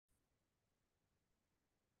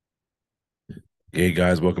Hey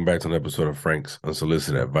guys, welcome back to an episode of Frank's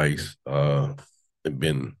Unsolicited Advice. I've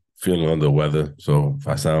been feeling under the weather, so if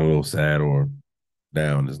I sound a little sad or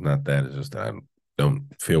down, it's not that. It's just that I don't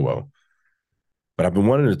feel well. But I've been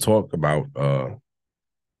wanting to talk about,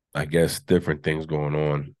 I guess, different things going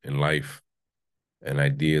on in life and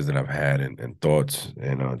ideas that I've had and thoughts,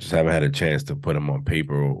 and just haven't had a chance to put them on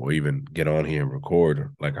paper or even get on here and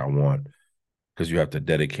record like I want, because you have to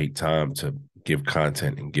dedicate time to give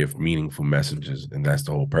content and give meaningful messages, and that's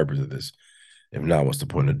the whole purpose of this. If not, what's the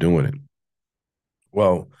point of doing it?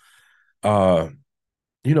 Well, uh,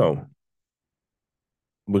 you know,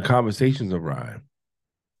 when conversations arise,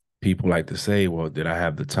 people like to say, "Well, did I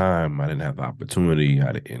have the time? I didn't have the opportunity.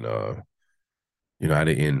 I didn't, I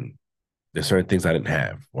didn't. There's certain things I didn't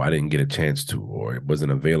have, or I didn't get a chance to, or it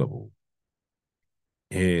wasn't available."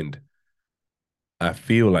 And I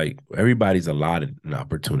feel like everybody's allotted an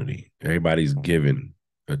opportunity. Everybody's given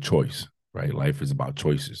a choice, right? Life is about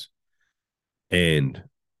choices, and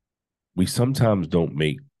we sometimes don't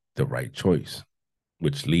make the right choice,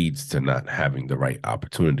 which leads to not having the right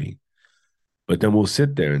opportunity. But then we'll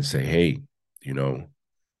sit there and say, hey, you know,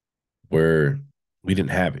 we're we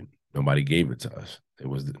didn't have it. Nobody gave it to us. It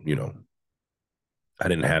was, I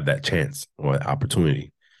didn't have that chance or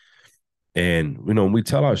opportunity. And when we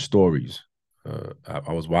tell our stories,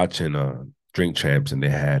 I was watching Drink Champs, and they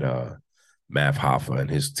had Mav Hoffa and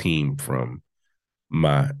his team from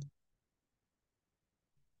My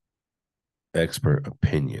Expert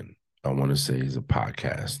Opinion. I want to say is a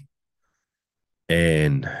podcast,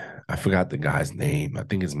 and I forgot the guy's name. I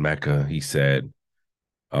think it's Mecca. He said,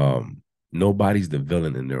 nobody's the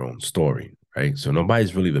villain in their own story, right? So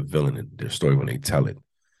nobody's really the villain in their story when they tell it.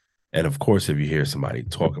 And of course, if you hear somebody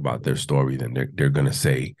talk about their story, then they're gonna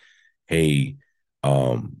say, "Hey,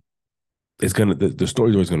 um, it's gonna the story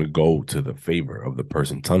is always gonna go to the favor of the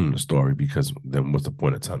person telling the story, because then what's the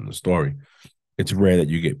point of telling the story? It's rare that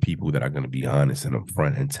you get people that are gonna be honest and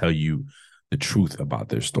upfront and tell you the truth about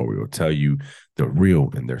their story, or tell you the real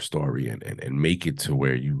in their story, and make it to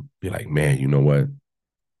where you be like, man, you know what?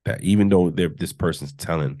 That even though this person's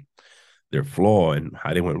telling their flaw and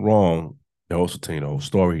how they went wrong, they're also telling the whole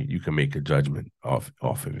story. You can make a judgment off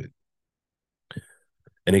of it.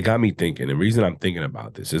 And it got me thinking. The reason I'm thinking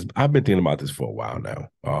about this is I've been thinking about this for a while now.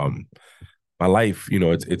 My life,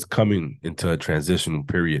 it's coming into a transitional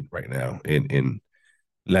period right now. In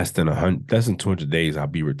less than 200 days, I'll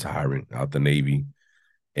be retiring out the Navy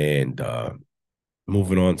and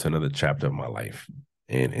moving on to another chapter of my life.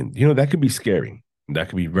 And that could be scary. That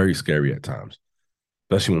could be very scary at times,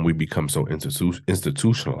 especially when we become so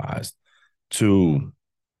institutionalized to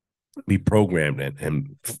be programmed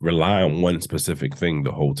and rely on one specific thing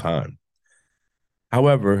the whole time.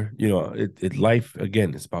 However, life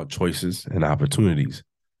again, it's about choices and opportunities.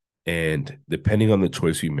 And depending on the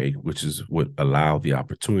choice we make, which is what allow the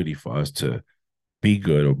opportunity for us to be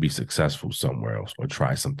good or be successful somewhere else or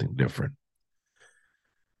try something different.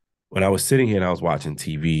 When I was sitting here and I was watching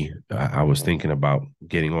TV, I was thinking about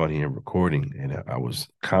getting on here and recording, and I was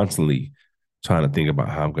constantly trying to think about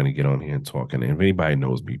how I'm going to get on here and talk. And if anybody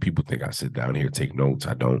knows me, people think I sit down here take notes.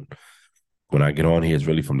 I don't. When I get on here, it's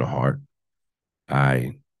really from the heart.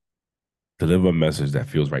 I deliver a message that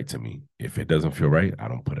feels right to me. If it doesn't feel right, I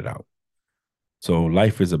don't put it out. So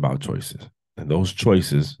life is about choices, and those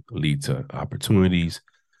choices lead to opportunities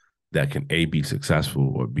that can A, be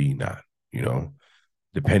successful, or B, not. You know,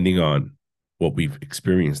 depending on what we've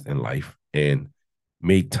experienced in life and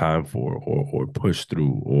made time for, or push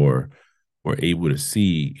through, or we're able to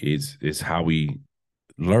see, is how we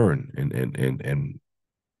learn and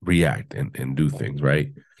react and do things,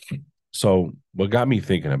 right? So what got me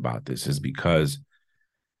thinking about this is because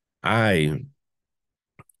I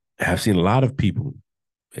have seen a lot of people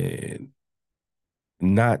and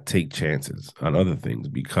not take chances on other things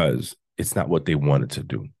because it's not what they wanted to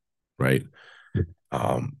do, right?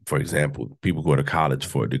 For example, people go to college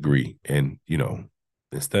for a degree, and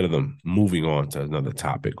instead of them moving on to another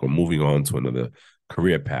topic or moving on to another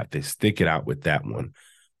career path, they stick it out with that one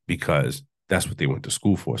because that's what they went to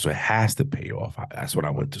school for. So it has to pay off. That's what I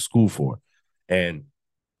went to school for. And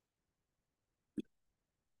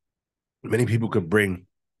many people could bring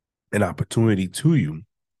an opportunity to you,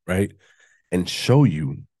 right? And show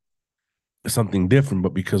you something different.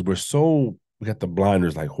 But because we got the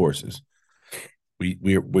blinders like horses.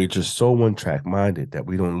 We're just so one track minded that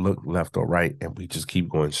we don't look left or right, and we just keep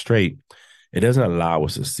going straight. It doesn't allow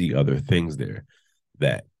us to see other things there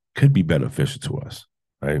that could be beneficial to us,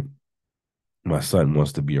 right? My son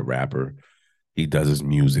wants to be a rapper. He does his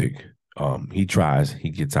music. He tries.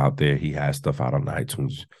 He gets out there. He has stuff out on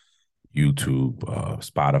iTunes. YouTube,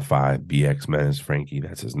 Spotify, BX Men's Frankie,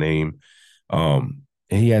 that's his name. And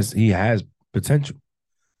he has potential.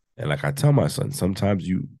 And like I tell my son, sometimes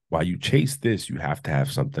while you chase this, you have to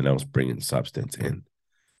have something else bringing substance in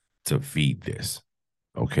to feed this.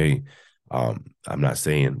 Okay. I'm not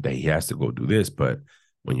saying that he has to go do this, but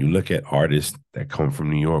when you look at artists that come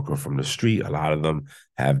from New York or from the street, a lot of them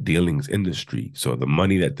have dealings in the street. So the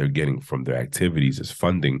money that they're getting from their activities is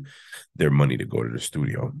funding their money to go to the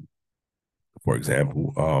studio. For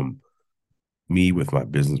example, me with my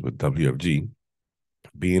business with WFG,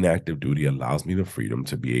 being active duty allows me the freedom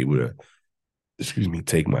to be able to,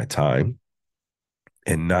 take my time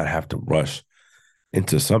and not have to rush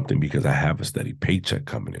into something because I have a steady paycheck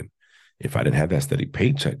coming in. If I didn't have that steady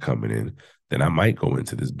paycheck coming in, then I might go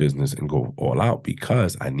into this business and go all out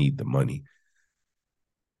because I need the money.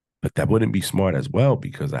 But that wouldn't be smart as well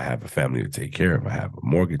because I have a family to take care of. I have a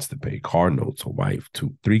mortgage to pay, car notes, a wife,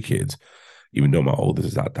 3 kids, even though my oldest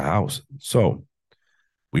is out the house. So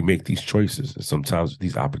we make these choices. And sometimes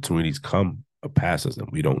these opportunities come past us and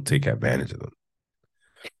we don't take advantage of them.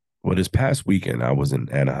 Well, this past weekend, I was in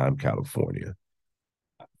Anaheim, California.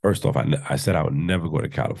 First off, I said I would never go to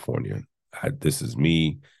California. This is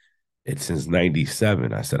me. It's since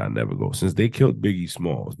 97. I said I never go. Since they killed Biggie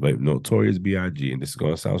Smalls, but Notorious B.I.G., and this is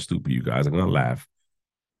going to sound stupid. You guys are going to laugh.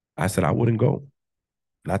 I said I wouldn't go.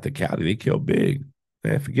 Not to Cali. They killed Big.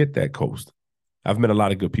 Man, forget that coast. I've met a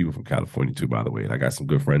lot of good people from California too, by the way, and I got some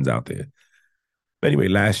good friends out there. But anyway,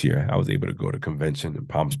 last year, I was able to go to a convention in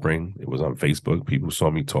Palm Springs. It was on Facebook. People saw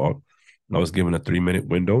me talk. I was given a 3-minute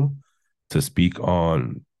window to speak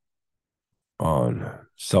on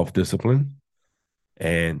self-discipline.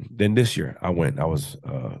 And then this year I went. It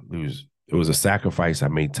was a sacrifice. I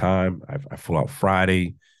made time. I flew out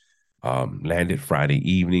Friday, landed Friday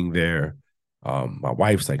evening there. My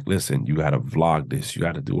wife's like, listen, you got to vlog this. You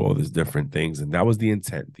got to do all these different things. And that was the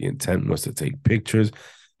intent. The intent was to take pictures.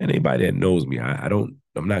 And anybody that knows me, I'm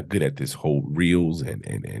not good at this whole reels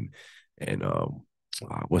and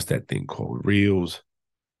what's that thing called? Reels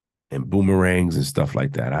and boomerangs and stuff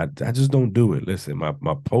like that. I just don't do it. Listen, my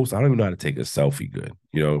post, I don't even know how to take a selfie good.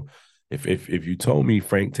 You know, if you told me,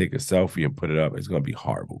 Frank, take a selfie and put it up, it's gonna be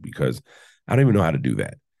horrible because I don't even know how to do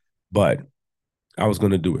that. But I was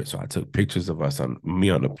gonna do it. So I took pictures of me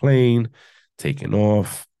on the plane, taking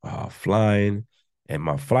off, flying. And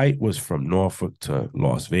my flight was from Norfolk to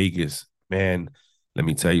Las Vegas. Man, let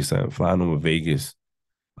me tell you something. Flying over Vegas,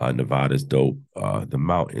 Nevada's dope. The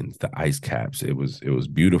mountains, the ice caps. It was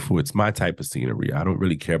beautiful. It's my type of scenery. I don't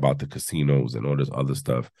really care about the casinos and all this other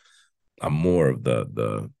stuff. I'm more of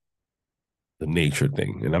the nature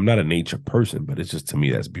thing. And I'm not a nature person, but it's just to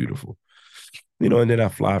me that's beautiful. You know, and then I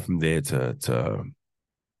fly from there to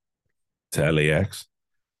LAX.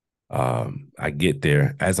 I get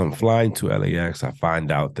there. As I'm flying to LAX, I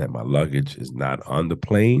find out that my luggage is not on the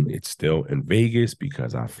plane. It's still in Vegas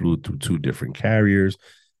because I flew through 2 different carriers,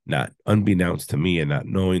 not unbeknownst to me and not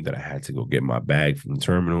knowing that I had to go get my bag from the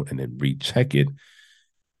terminal and then recheck it.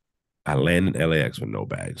 I land in LAX with no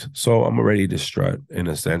bags. So I'm already distraught in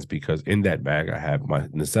a sense because in that bag, I have my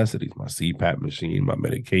necessities, my CPAP machine, my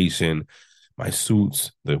medication, my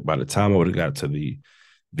suits. By the time I would have got to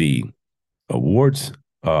the awards,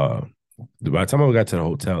 by the time I got to the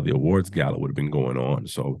hotel, the awards gala would have been going on.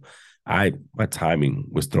 So my timing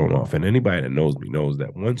was thrown off. And anybody that knows me knows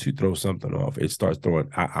that once you throw something off, it starts throwing.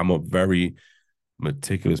 I'm a very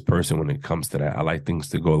meticulous person when it comes to that. I like things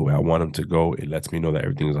to go the way I want them to go. It lets me know that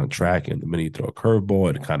everything is on track. And the minute you throw a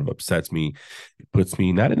curveball, it kind of upsets me. It puts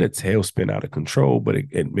me not in a tailspin out of control, but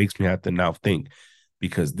it makes me have to now think,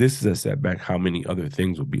 because this is a setback, how many other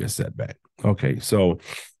things would be a setback? Okay, so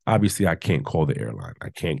obviously I can't call the airline. I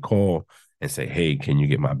can't call and say, hey, can you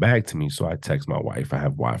get my bag to me? So I text my wife. I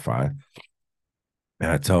have Wi-Fi.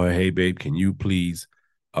 And I tell her, hey, babe, can you please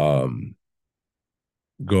go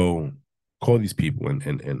call these people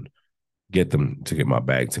and get them to get my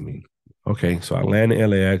bag to me? Okay, so I land in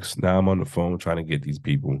LAX. Now I'm on the phone trying to get these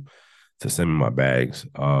people to send me my bags.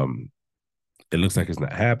 It looks like it's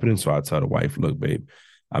not happening. So I tell the wife, look, babe,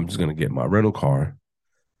 I'm just going to get my rental car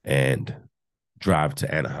and drive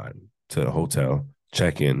to Anaheim to the hotel,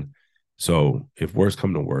 check in. So if worse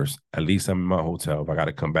come to worse, at least I'm in my hotel. If I got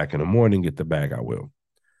to come back in the morning, get the bag, I will.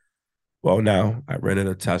 Well, now I rented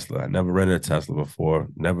a Tesla. I never rented a Tesla before,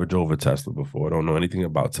 never drove a Tesla before. I don't know anything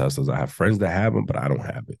about Teslas. I have friends that have them, but I don't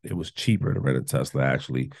have it. It was cheaper to rent a Tesla,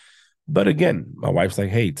 actually. But again, my wife's like,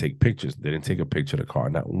 hey, take pictures. They didn't take a picture of the car,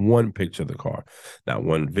 not one picture of the car, not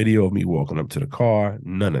one video of me walking up to the car,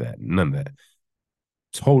 none of that, none of that.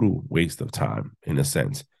 Total waste of time in a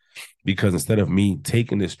sense. because instead of me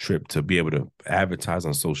taking this trip to be able to advertise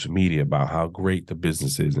on social media about how great the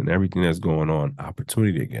business is and everything that's going on,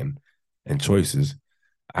 opportunity again, and choices,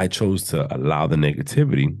 I chose to allow the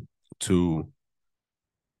negativity to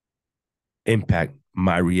impact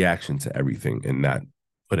my reaction to everything and not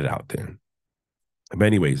put it out there. But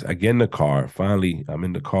anyways, I get in the car. Finally, I'm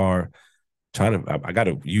in the car trying to. I got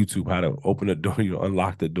to YouTube how to open the door,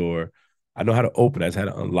 unlock the door. I know how to open it. I just had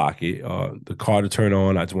to unlock it. The car to turn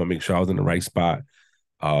on. I just want to make sure I was in the right spot.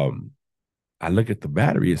 Um, I look at the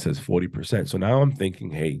battery. It says 40%. So now I'm thinking,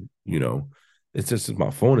 hey, it's just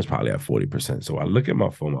my phone is probably at 40%. So I look at my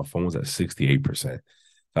phone. My phone's at 68%.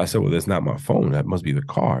 So I said, well, that's not my phone. That must be the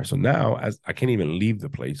car. So now as I can't even leave the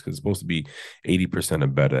place because it's supposed to be 80% or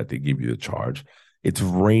better that they give you the charge. It's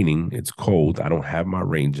raining. It's cold. I don't have my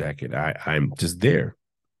rain jacket. I'm just there.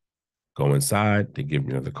 Go inside. They give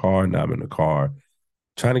me another car. Now I'm in the car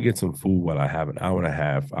trying to get some food while I have an hour and a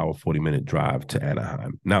half, 40-minute drive to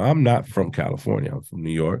Anaheim. Now, I'm not from California. I'm from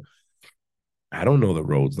New York. I don't know the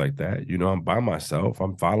roads like that. I'm by myself.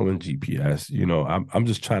 I'm following GPS. I'm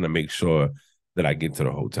just trying to make sure that I get to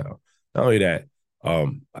the hotel. Not only that,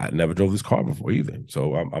 I never drove this car before either.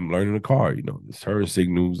 So I'm learning the car, the turn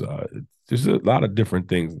signals. There's a lot of different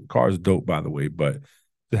things. The car is dope, by the way, but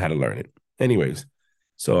just had to learn it. Anyways,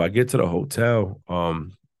 so I get to the hotel.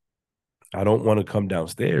 I don't want to come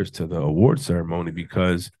downstairs to the award ceremony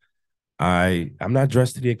because I'm not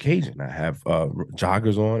dressed to the occasion. I have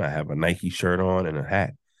joggers on, I have a Nike shirt on and a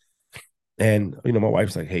hat. And my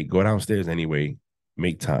wife's like, hey, go downstairs anyway,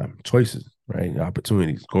 make time. Choices, right?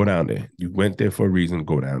 Opportunities. Go down there. You went there for a reason,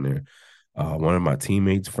 go down there. One of my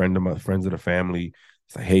teammates, friends of the family,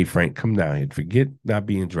 it's like, hey, Frank, come down here. Forget not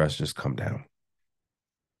being dressed, just come down.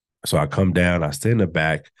 So I come down, I stay in the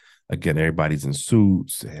back. Again, everybody's in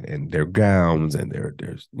suits and their gowns and they're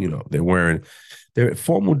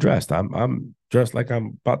formal dressed. I'm dressed like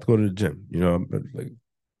I'm about to go to the gym, like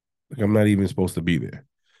I'm not even supposed to be there.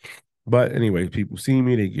 But anyway, people see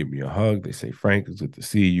me, they give me a hug, they say, Frank, it's good to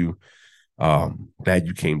see you. Glad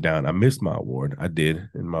you came down. I missed my award. I did,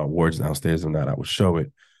 and my awards downstairs and that I will show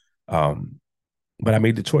it. But I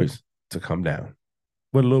made the choice to come down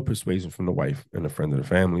with a little persuasion from the wife and a friend of the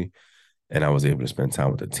family. And I was able to spend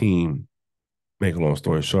time with the team. Make a long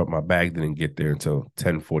story short, my bag didn't get there until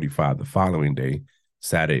 10:45 the following day,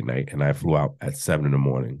 Saturday night, and I flew out at 7 in the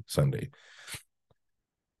morning, Sunday.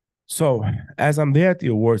 So as I'm there at the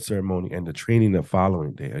award ceremony and the training the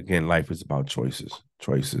following day, again, life is about choices.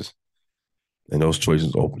 And those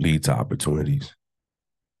choices lead to opportunities.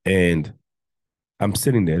 And I'm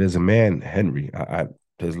sitting there. There's a man, Henry.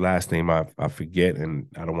 His last name I forget, and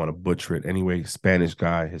I don't want to butcher it anyway. Spanish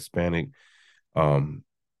guy, Hispanic.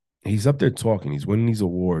 He's up there talking. He's winning these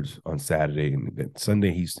awards on Saturday, and then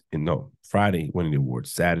Sunday Friday winning the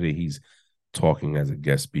awards. Saturday he's talking as a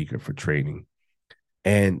guest speaker for training.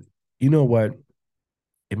 And you know what?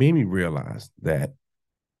 It made me realize that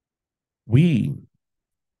we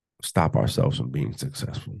stop ourselves from being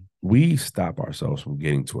successful. We stop ourselves from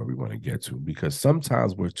getting to where we want to get to because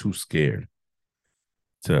sometimes we're too scared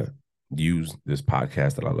to use this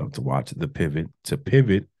podcast that I love to watch, to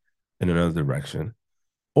pivot in another direction,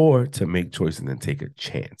 or to make choices and take a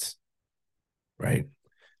chance, right?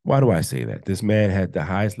 Why do I say that? This man had the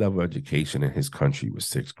highest level of education in his country was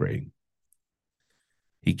 6th grade.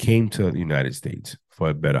 He came to the United States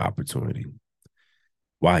for a better opportunity.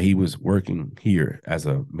 While he was working here as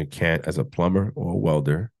a plumber or a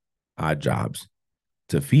welder, odd jobs,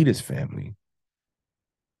 to feed his family,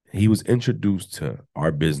 he was introduced to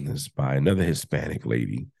our business by another Hispanic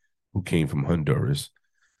lady who came from Honduras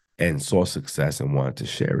and saw success and wanted to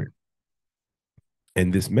share it.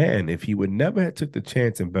 And this man, if he would never have took the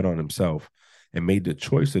chance and bet on himself and made the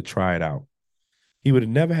choice to try it out, he would have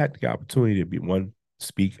never had the opportunity to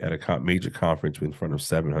speak at a major conference in front of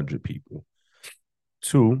 700 people.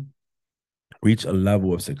 2, reach a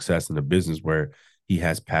level of success in the business where he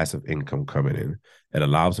has passive income coming in. It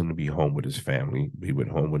allows him to be home with his family, be with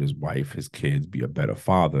home with his wife, his kids, be a better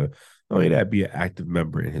father. Not only that, be an active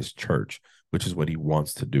member in his church, which is what he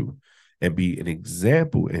wants to do, and be an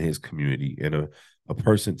example in his community and a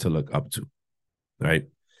person to look up to, right?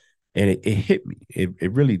 And it hit me.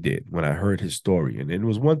 It really did when I heard his story. And it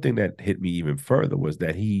was one thing that hit me even further was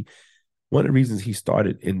that one of the reasons he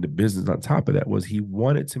started in the business on top of that was he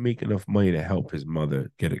wanted to make enough money to help his mother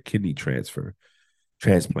get a kidney transplant.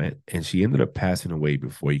 And she ended up passing away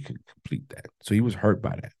before he could complete that. So he was hurt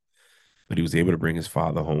by that. But he was able to bring his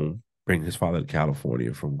father to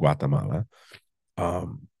California from Guatemala.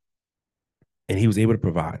 And he was able to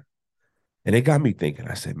provide. And it got me thinking.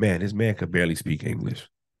 I said, man, this man could barely speak English.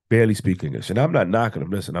 barely speak English. And I'm not knocking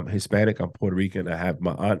them. Listen, I'm Hispanic, I'm Puerto Rican. I have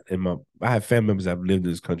my aunt and I have family members that have lived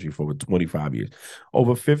in this country for over 25 years,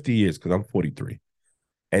 over 50 years, because I'm 43.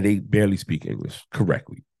 And they barely speak English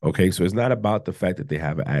correctly. Okay. So it's not about the fact that they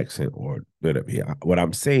have an accent or whatever. What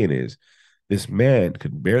I'm saying is this man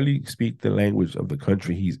could barely speak the language of the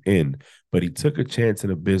country he's in, but he took a chance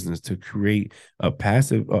in a business to create a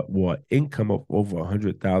passive income of over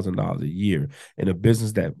 $100,000 a year in a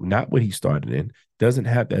business that not what he started in, doesn't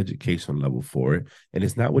have the education level for it, and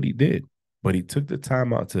it's not what he did. But he took the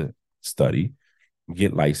time out to study,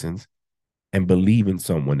 get licensed, and believe in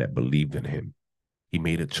someone that believed in him. He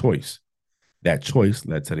made a choice. That choice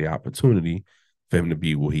led to the opportunity for him to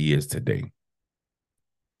be who he is today.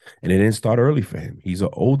 And it didn't start early for him. He's an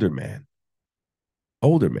older man.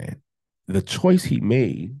 Older man. The choice he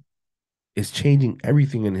made is changing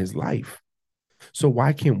everything in his life. So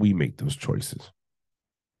why can't we make those choices?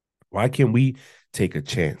 Why can't we take a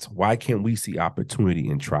chance? Why can't we see opportunity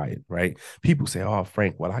and try it? Right? People say, "Oh,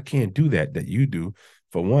 Frank, well, I can't do that." That you do.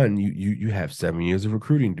 For one, you have 7 years of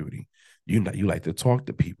recruiting duty. You like to talk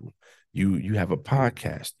to people. You have a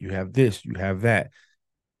podcast. You have this. You have that.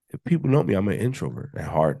 If people know me, I'm an introvert at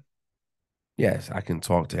heart. Yes, I can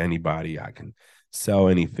talk to anybody. I can sell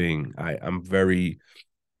anything. I'm very,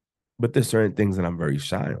 but there's certain things that I'm very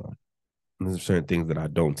shy on. There's certain things that I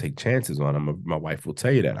don't take chances on. My wife will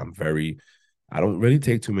tell you that I don't really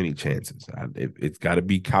take too many chances. It's got to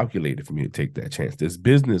be calculated for me to take that chance. This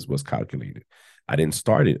business was calculated. I didn't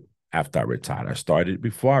start it after I retired. I started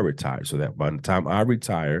before I retired, so that by the time I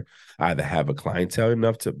retire, I either have a clientele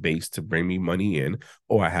enough to base to bring me money in,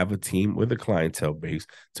 or I have a team with a clientele base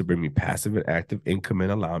to bring me passive and active income and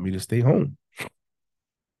allow me to stay home,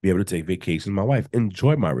 be able to take vacations with my wife,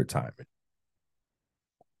 enjoy my retirement.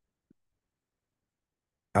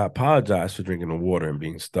 I apologize for drinking the water and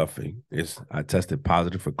being stuffy. I tested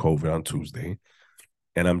positive for COVID on Tuesday,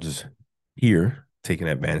 and I'm just here taking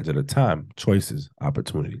advantage of the time, choices,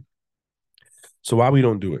 opportunity. So why we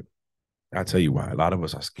don't do it? I'll tell you why. A lot of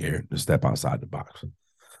us are scared to step outside the box.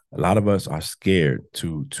 A lot of us are scared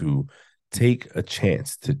to take a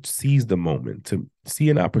chance, to seize the moment, to see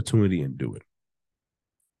an opportunity and do it.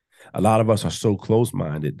 A lot of us are so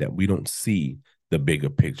close-minded that we don't see the bigger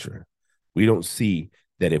picture. We don't see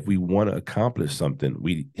that if we want to accomplish something,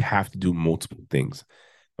 we have to do multiple things.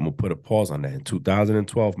 I'm going to put a pause on that. In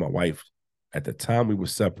 2012, my wife, at the time we were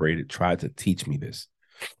separated, tried to teach me this.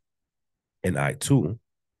 And I, too,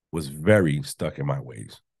 was very stuck in my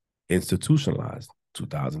ways. Institutionalized.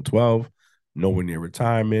 2012, nowhere near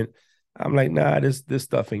retirement. I'm like, nah, this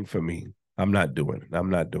stuff ain't for me. I'm not doing it. I'm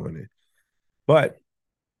not doing it. But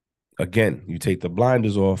again, you take the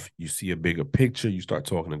blinders off, you see a bigger picture, you start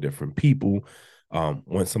talking to different people.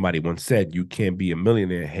 When somebody once said, you can't be a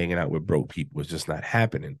millionaire hanging out with broke people. It's just not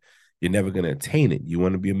happening. You're never going to attain it. You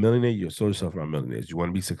want to be a millionaire, you associate yourself around millionaires. You want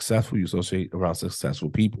to be successful, you associate around successful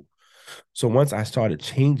people. So once I started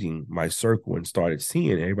changing my circle and started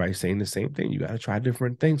seeing everybody saying the same thing, you got to try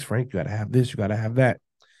different things, Frank. You got to have this, you got to have that.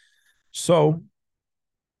 So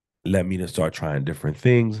led me to start trying different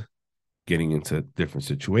things, getting into different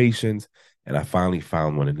situations. And I finally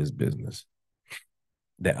found one in this business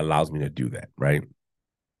that allows me to do that, right?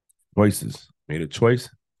 Choices. Made a choice,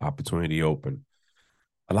 opportunity open.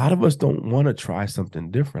 A lot of us don't want to try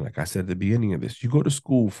something different. Like I said at the beginning of this, you go to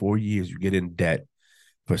school 4 years, you get in debt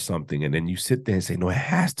for something, and then you sit there and say, no, it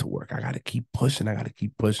has to work. I got to keep pushing. I got to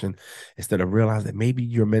keep pushing, instead of realize that maybe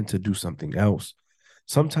you're meant to do something else.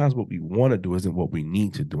 Sometimes what we want to do isn't what we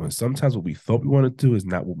need to do. And sometimes what we thought we want to do is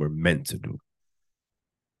not what we're meant to do.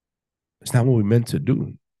 It's not what we're meant to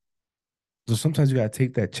do. So sometimes you got to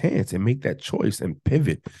take that chance and make that choice and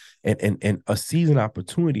pivot and a season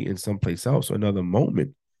opportunity in someplace else or another moment.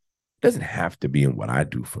 It doesn't have to be in what I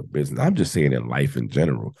do for business. I'm just saying in life in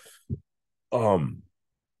general.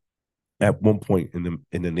 At one point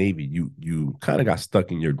in the Navy, you kind of got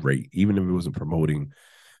stuck in your grade, even if it wasn't promoting.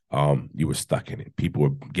 You were stuck in it. People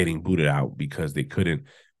were getting booted out because they couldn't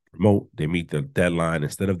promote. They meet the deadline.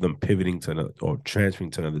 Instead of them pivoting to another or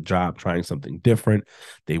transferring to another job, trying something different,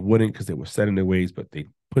 they wouldn't, because they were set in their ways. But they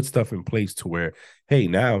put stuff in place to where, hey,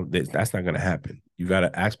 now that's not going to happen. You got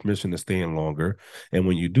to ask permission to stay in longer. And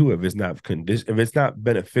when you do, if it's not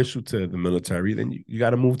beneficial to the military, then you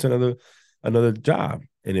got to move to another job.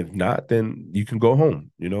 And if not, then you can go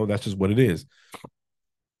home. That's just what it is.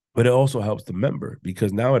 But it also helps the member,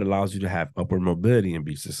 because now it allows you to have upward mobility and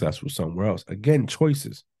be successful somewhere else. Again,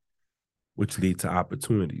 choices, which lead to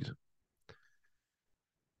opportunities.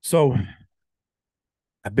 So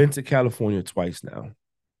I've been to California twice now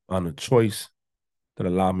on a choice that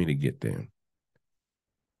allowed me to get there.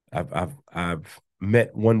 I've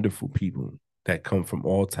met wonderful people that come from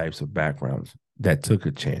all types of backgrounds that took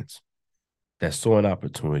a chance, that saw an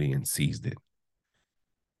opportunity and seized it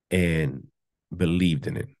and believed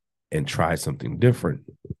in it and tried something different,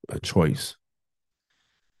 a choice.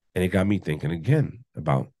 And it got me thinking again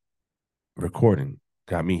about recording,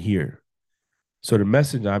 got me here. So the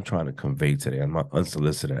message I'm trying to convey today on my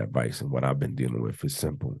unsolicited advice and what I've been dealing with is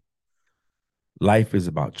simple. Life is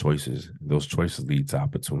about choices. Those choices lead to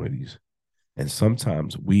opportunities. And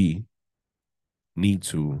sometimes we need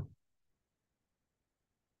to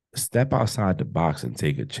step outside the box and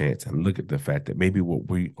take a chance and look at the fact that maybe what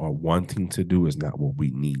we are wanting to do is not what we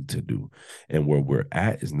need to do. And where we're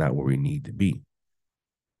at is not where we need to be.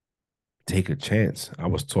 Take a chance. I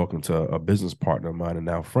was talking to a business partner of mine and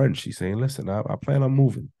now friend. She's saying, listen, I plan on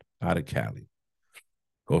moving out of Cali.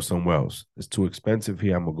 Go somewhere else. It's too expensive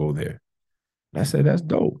here. I'm going to go there. And I said, that's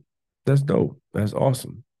dope. That's dope. That's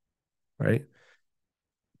awesome. Right?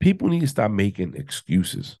 People need to stop making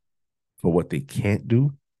excuses for what they can't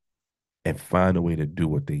do and find a way to do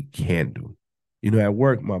what they can do. You know, at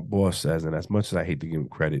work, my boss says, and as much as I hate to give him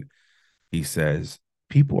credit, he says,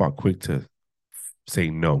 people are quick to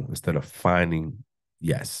say no instead of finding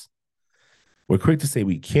yes. We're quick to say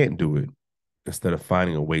we can't do it instead of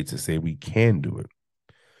finding a way to say we can do it.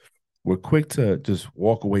 We're quick to just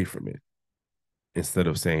walk away from it instead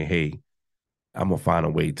of saying, hey, I'm going to find a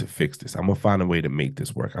way to fix this. I'm going to find a way to make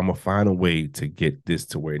this work. I'm going to find a way to get this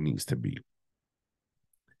to where it needs to be.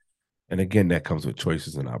 And again, that comes with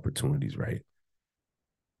choices and opportunities, right?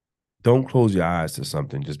 Don't close your eyes to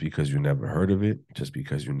something just because you never heard of it, just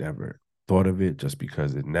because you never thought of it, just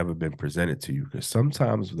because it never been presented to you. Because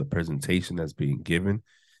sometimes the presentation that's being given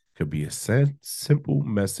could be a simple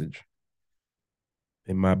message.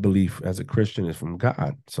 In my belief as a Christian is from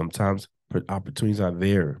God. Sometimes opportunities are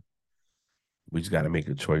there. We just got to make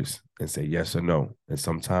a choice and say yes or no. And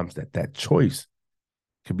sometimes that choice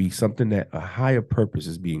could be something that a higher purpose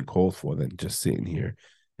is being called for than just sitting here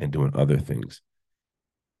and doing other things.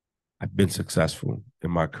 I've been successful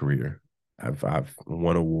in my career. I've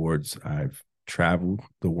won awards. I've traveled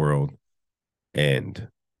the world, and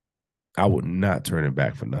I would not turn it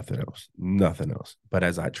back for nothing else. Nothing else. But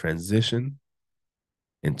as I transition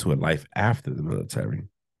into a life after the military,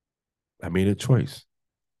 I made a choice.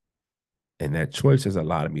 And that choice has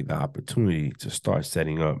allowed me the opportunity to start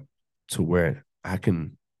setting up to where I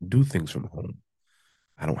can do things from home.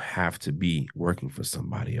 I don't have to be working for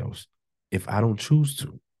somebody else if I don't choose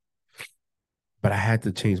to. But I had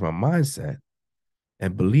to change my mindset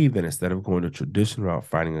and believe that instead of going the traditional route,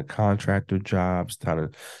 finding a contractor jobs, trying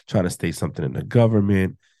to stay something in the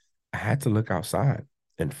government, I had to look outside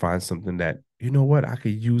and find something that, you know what, I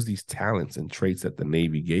could use these talents and traits that the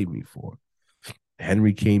Navy gave me for.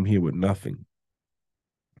 Henry came here with nothing.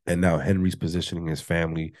 And now Henry's positioning his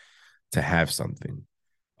family to have something.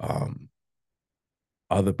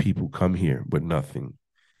 Other people come here with nothing.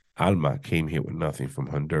 Alma came here with nothing from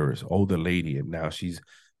Honduras, older lady, and now she's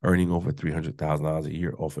earning over $300,000 a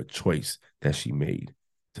year off a choice that she made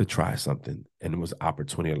to try something, and it was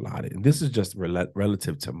opportunity allotted. And this is just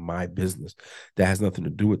relative to my business. That has nothing to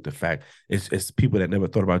do with the fact it's people that never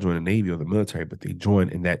thought about joining the Navy or the military, but they join,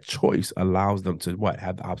 and that choice allows them to what?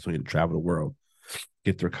 Have the opportunity to travel the world,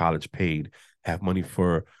 get their college paid, have money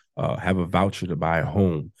for, have a voucher to buy a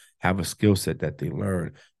home, have a skill set that they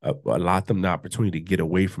learn, allot them the opportunity to get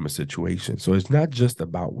away from a situation. So it's not just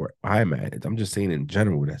about where I'm at. I'm just saying in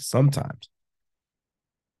general that sometimes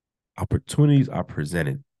opportunities are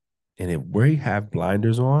presented. And if we have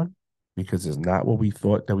blinders on because it's not what we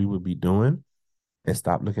thought that we would be doing, and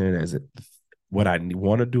stop looking at it as what I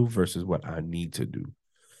want to do versus what I need to do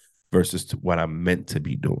versus what I'm meant to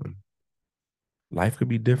be doing, life could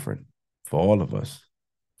be different for all of us.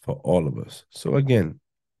 For all of us. So again,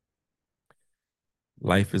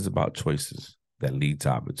 life is about choices that lead to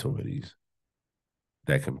opportunities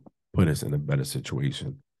that can put us in a better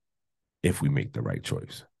situation if we make the right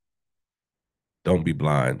choice. Don't be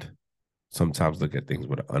blind. Sometimes look at things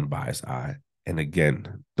with an unbiased eye. And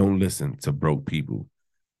again, don't listen to broke people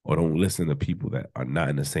or don't listen to people that are not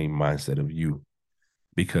in the same mindset of you,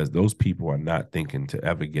 because those people are not thinking to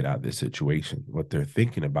ever get out of this situation. What they're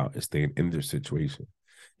thinking about is staying in their situation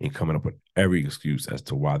and coming up with every excuse as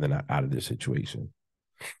to why they're not out of their situation.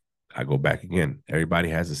 I go back again. Everybody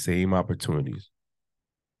has the same opportunities.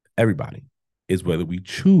 Everybody. Is whether we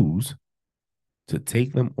choose to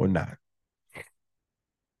take them or not.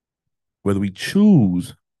 Whether we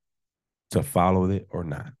choose to follow it or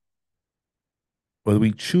not. Whether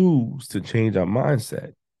we choose to change our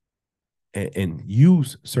mindset and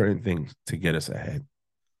use certain things to get us ahead.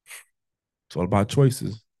 It's all about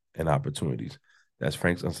choices and opportunities. That's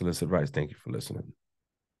Frank's Unsolicited Advice. Thank you for listening.